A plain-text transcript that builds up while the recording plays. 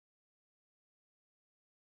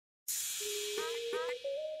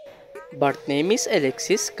Birth name is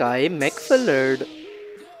Alexis Sky McFillard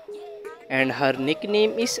and her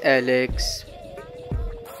nickname is Alex.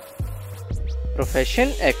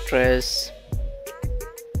 Profession actress.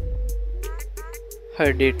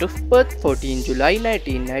 Her date of birth 14 July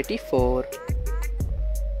 1994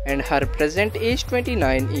 and her present age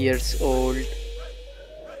 29 years old.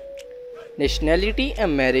 Nationality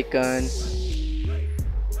American.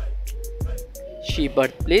 She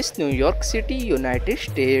birthplace New York City, United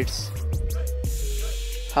States.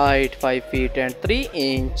 Height 5 feet and 3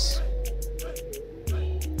 inches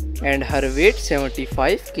and her weight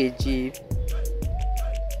 75 kg.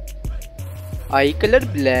 Eye color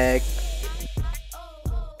black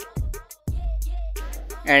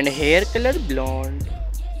and hair color blonde.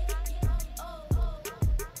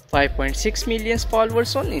 5.6 million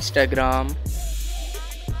followers on Instagram.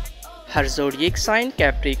 Her zodiac sign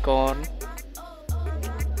Capricorn.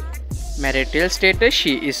 Marital status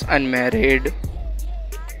she is unmarried.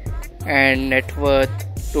 And net worth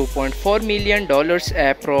 $2.4 million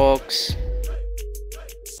approx.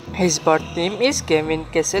 His birth name is Gavin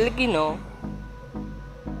Casalegno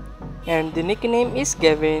and the nickname is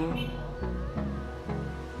Gavin.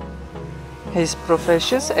 His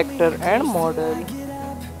profession actor and model.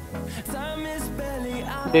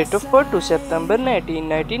 Date of birth to September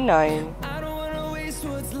 1999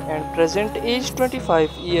 and present age 25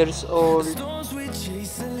 years old.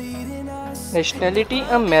 Nationality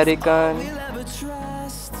American.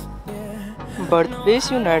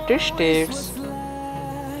 Birthplace United States.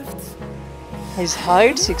 His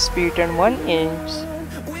height 6 feet and 1 inch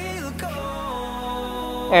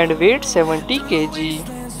and weight 70 kg.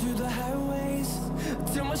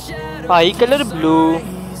 Eye color blue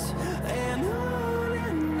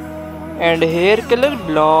and hair color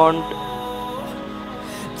blonde.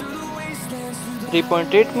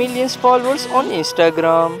 3.8 million followers on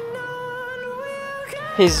Instagram.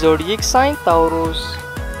 His zodiac sign Taurus.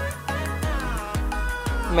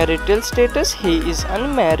 Marital status he is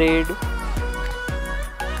unmarried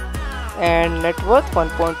and net worth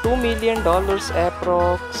 $1.2 million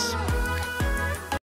approx.